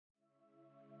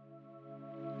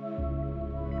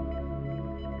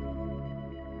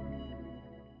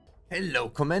Hello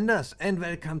Commanders and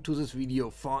welcome to this video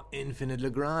for Infinite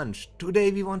Lagrange.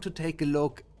 Today we want to take a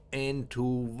look into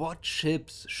what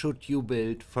ships should you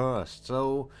build first.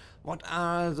 So what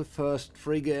are the first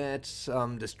frigates,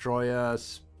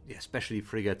 destroyers, especially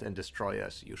frigates and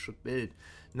destroyers you should build.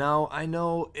 Now I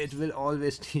know it will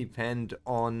always depend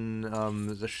on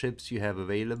the ships you have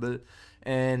available,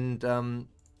 and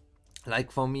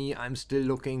like for me, I'm still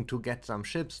looking to get some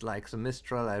ships like the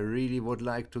Mistral. I really would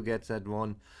like to get that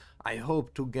one. I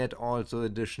hope to get also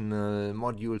additional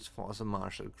modules for the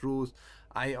Marshall Cruise.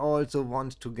 I also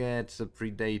want to get the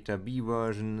Predator B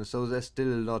version, so there's still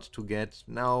a lot to get.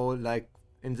 Now, like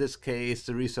in this case,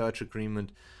 the research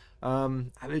agreement,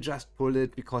 I will just pull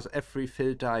it because every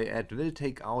filter I add will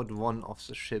take out one of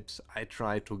the ships I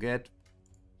try to get.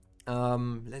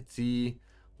 Let's see.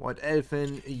 White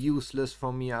Elfin, useless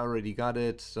for me, I already got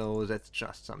it, so that's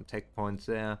just some tech points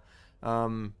there.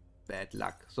 Bad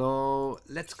luck. So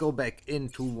let's go back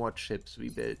into what ships we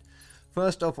build.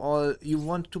 First of all, you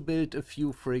want to build a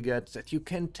few frigates that you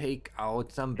can take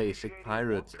out some basic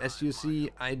pirates. As you see,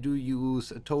 I do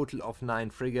use a total of 9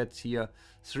 frigates here,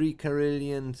 3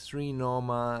 Carillion, 3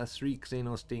 Norma, 3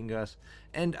 Xenostingers,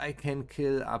 and I can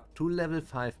kill up to level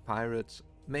 5 pirates.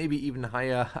 Maybe even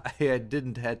higher. I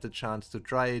didn't had the chance to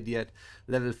try it yet.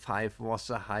 Level 5 was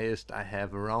the highest I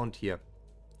have around here.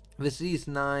 With these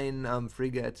 9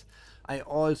 frigates, I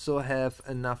also have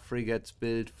enough frigates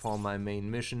built for my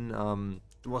main mission.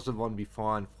 It was the one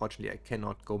before, unfortunately I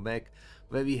cannot go back,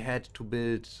 where we had to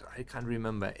build, I can't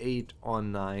remember, 8 or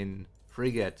 9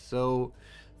 frigates. So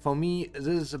for me this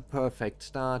is a perfect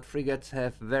start. Frigates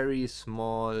have very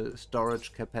small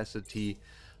storage capacity,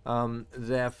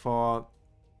 therefore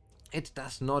it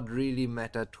does not really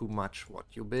matter too much what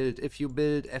you build. If you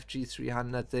build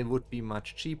FG300, they would be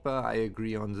much cheaper, I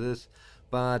agree on this,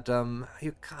 but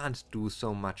you can't do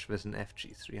so much with an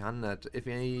FG300. If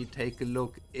you take a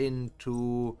look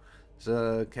into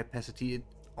the capacity,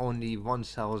 only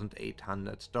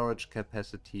 1800 storage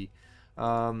capacity.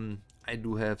 I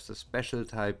do have the special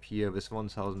type here with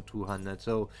 1200,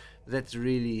 so that's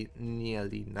really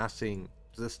nearly nothing.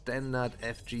 The standard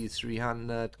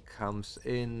FG300 comes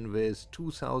in with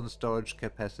 2000 storage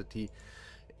capacity.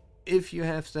 If you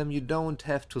have them, you don't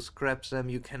have to scrap them.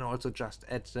 You can also just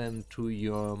add them to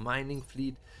your mining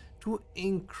fleet to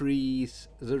increase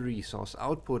the resource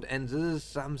output. And this is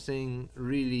something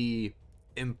really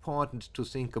important to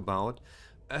think about.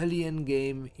 Early in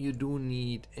game you do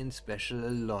need in special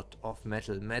a lot of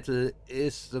metal. Metal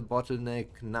is the bottleneck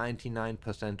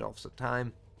 99% of the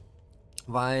time,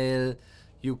 while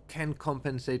you can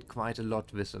compensate quite a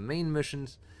lot with the main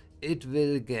missions. It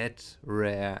will get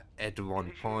rare at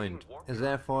one point.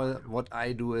 Therefore what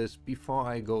I do is, before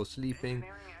I go sleeping,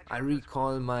 I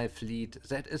recall my fleet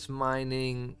that is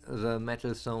mining the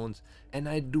metal zones, and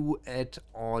I do add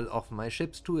all of my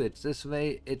ships to it. This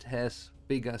way it has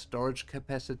bigger storage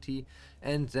capacity,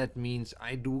 and that means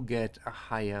I do get a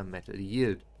higher metal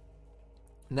yield.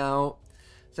 Now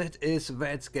that is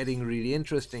where it's getting really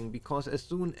interesting, because as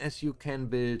soon as you can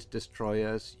build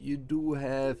destroyers, you do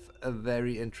have a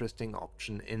very interesting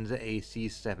option in the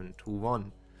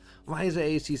AC721. Why the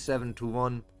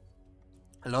AC721?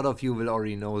 A lot of you will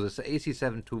already know this. The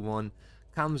AC721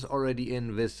 comes already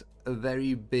in with a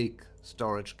very big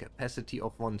storage capacity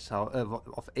of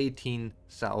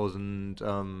 18,000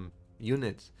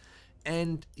 units,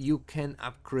 and you can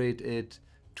upgrade it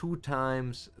 2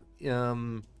 times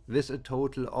with a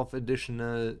total of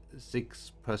additional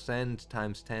 6%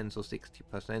 times 10, so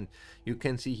 60%. You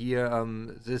can see here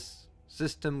this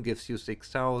system gives you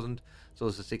 6,000, so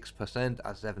the 6%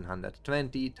 are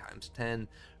 720 times 10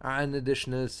 are an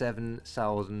additional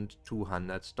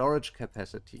 7,200 storage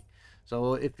capacity.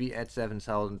 So if we add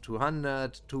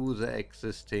 7,200 to the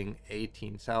existing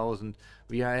 18,000,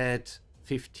 we are at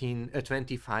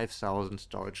 25,000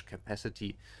 storage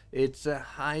capacity. It's the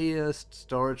highest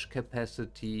storage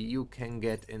capacity you can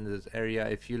get in this area.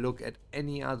 If you look at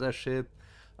any other ship,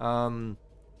 for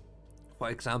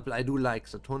example, I do like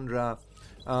the Tundra.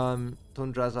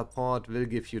 Tundra support will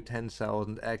give you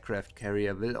 10,000, aircraft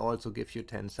carrier will also give you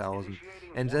 10,000,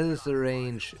 and that is the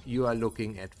range you are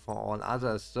looking at for all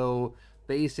others. So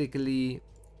basically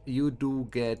you do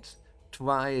get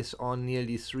twice or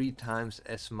nearly 3 times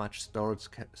as much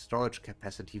storage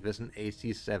capacity with an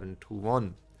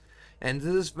AC721. And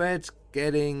this is where it's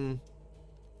getting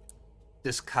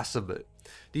discussable,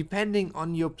 depending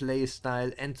on your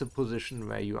playstyle and the position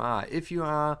where you are. If you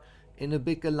are in a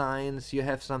big alliance, you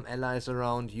have some allies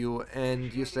around you,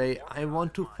 and you say, I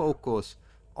want to focus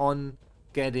on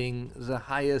getting the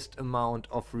highest amount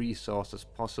of resources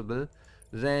possible,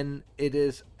 then it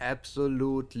is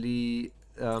absolutely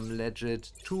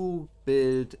legit to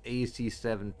build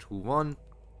AC721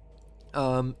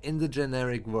 in the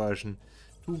generic version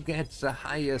to get the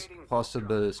highest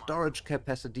possible storage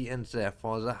capacity and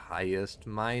therefore the highest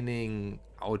mining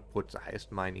output, the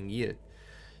highest mining yield.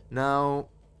 Now,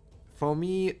 for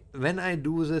me, when I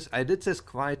do this, I did this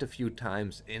quite a few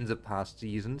times in the past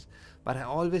seasons, but I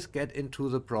always get into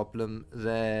the problem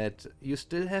that you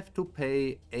still have to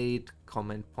pay 8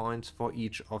 command points for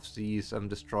each of these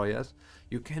destroyers.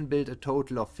 You can build a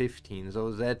total of 15,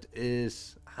 so that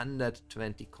is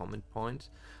 120 command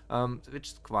points, which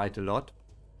is quite a lot.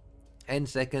 And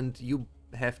second, you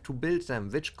have to build them,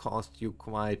 which costs you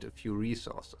quite a few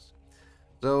resources.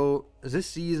 So this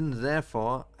season,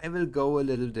 therefore, I will go a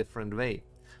little different way.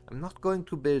 I'm not going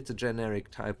to build the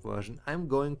generic type version, I'm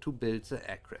going to build the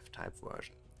aircraft type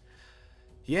version.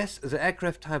 Yes, the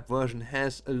aircraft type version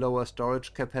has a lower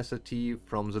storage capacity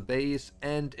from the base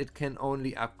and it can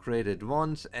only upgrade it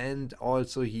once, and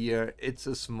also here it's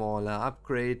a smaller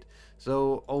upgrade,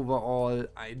 so overall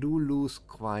I do lose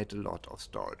quite a lot of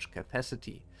storage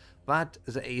capacity. But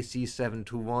the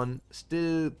AC721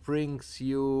 still brings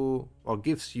you or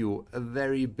gives you a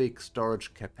very big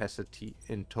storage capacity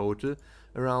in total,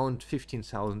 around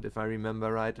 15,000 if I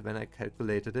remember right when I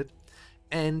calculated it,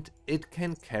 and it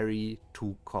can carry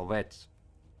 2 corvettes.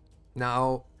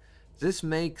 Now this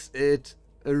makes it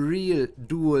a real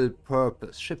dual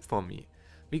purpose ship for me,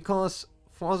 because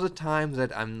for the time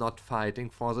that I'm not fighting,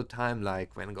 for the time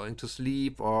like when going to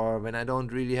sleep or when I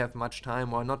don't really have much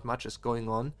time or not much is going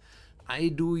on, I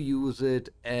do use it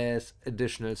as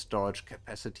additional storage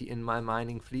capacity in my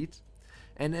mining fleets.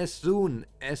 And as soon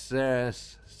as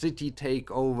there's city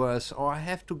takeovers or I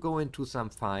have to go into some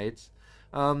fights,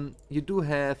 you do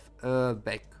have a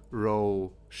back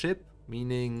row ship,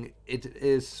 meaning it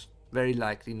is very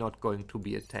likely not going to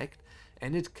be attacked,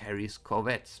 and it carries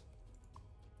corvettes.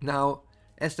 Now,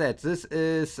 as said, this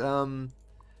is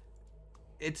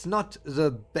it's not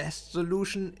the best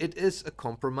solution. It is a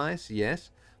compromise, yes,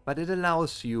 but it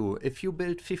allows you, if you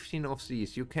build 15 of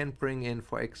these, you can bring in,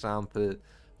 for example,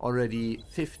 already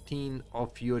 15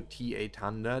 of your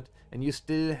T800, and you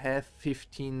still have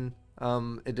 15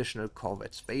 additional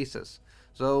corvette spaces.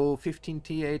 So 15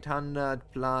 T800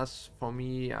 plus, for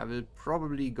me, I will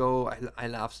probably go, I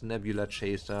love the Nebula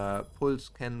Chaser Pulse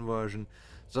Can version,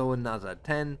 so another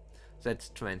 10. That's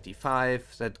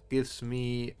 25, that gives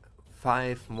me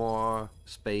 5 more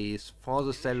space for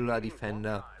the Cellular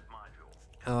Defender.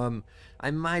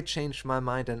 I might change my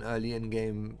mind and early in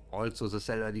game also the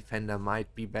Cellular Defender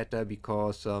might be better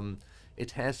because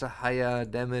it has a higher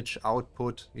damage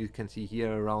output. You can see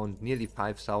here around nearly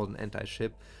 5,000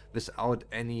 anti-ship without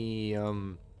any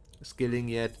skilling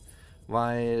yet,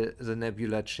 while the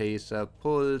Nebula Chaser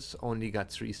Pulse only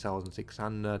got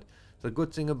 3,600. The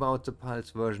good thing about the Pulse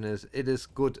version is it is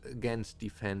good against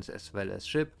defense as well as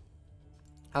ship,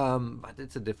 but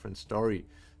it's a different story.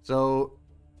 So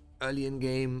early in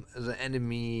game the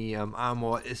enemy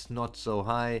armor is not so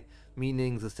high,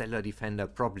 meaning the Cellular Defender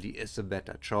probably is a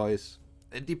better choice.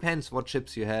 It depends what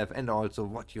ships you have and also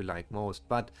what you like most,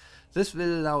 but this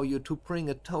will allow you to bring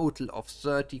a total of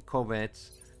 30 corvettes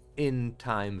in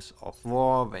times of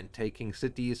war, when taking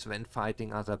cities, when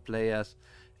fighting other players,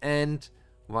 and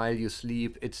while you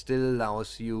sleep it still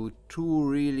allows you to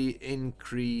really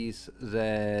increase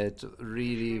that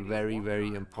really very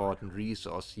important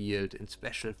resource yield, in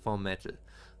special for metal,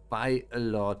 by a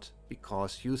lot,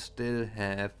 because you still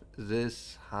have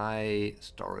this high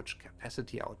storage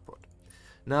capacity output.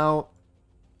 Now,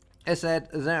 as said,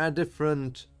 there are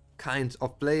different kinds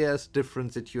of players,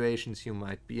 different situations you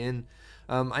might be in.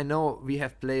 I know we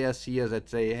have players here that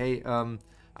say, hey,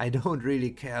 I don't really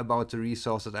care about the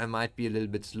resources, I might be a little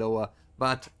bit slower,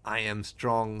 but I am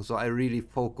strong, so I really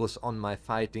focus on my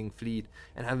fighting fleet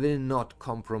and I will not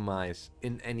compromise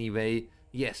in any way.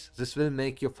 Yes, this will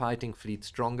make your fighting fleet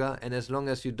stronger, and as long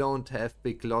as you don't have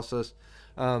big losses,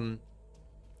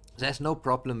 there's no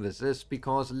problem with this,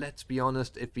 because let's be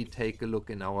honest, if we take a look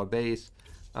in our base,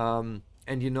 and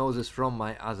you know this from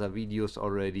my other videos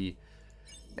already,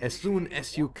 as soon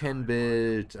as you can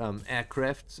build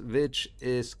aircrafts, which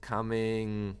is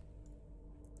coming,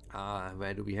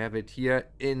 where do we have it here,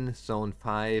 in zone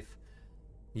 5,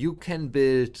 you can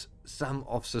build some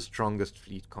of the strongest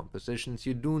fleet compositions.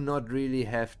 You do not really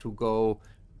have to go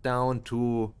down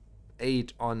to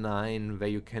 8 or 9 where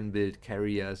you can build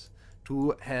carriers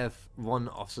to have one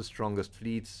of the strongest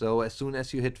fleets. So as soon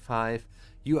as you hit 5,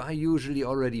 you are usually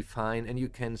already fine and you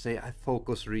can say, I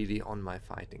focus really on my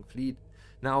fighting fleet.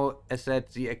 Now, as said,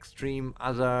 the extreme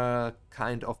other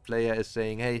kind of player is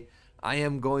saying, hey, I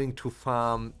am going to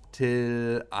farm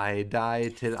till I die,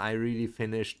 till I really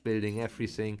finished building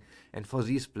everything. And for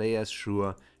these players,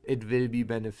 sure, it will be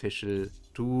beneficial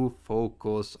to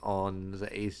focus on the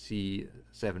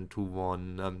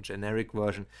AC721 generic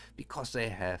version, because they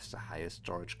have the highest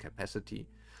storage capacity.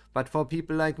 But for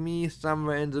people like me,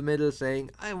 somewhere in the middle,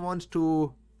 saying I want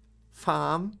to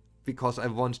farm because I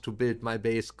want to build my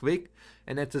base quick,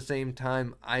 and at the same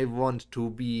time I want to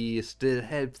be still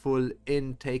helpful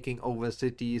in taking over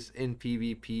cities in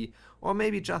PvP, or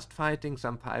maybe just fighting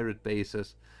some pirate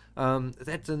bases.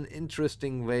 That's an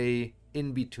interesting way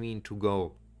in between to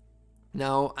go.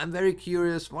 Now, I'm very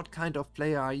curious, what kind of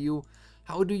player are you?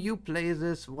 How do you play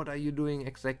this? What are you doing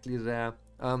exactly there?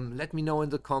 Let me know in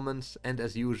the comments, and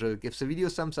as usual, give the video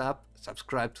a thumbs up,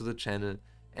 subscribe to the channel,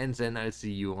 and then I'll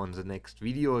see you on the next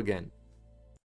video again.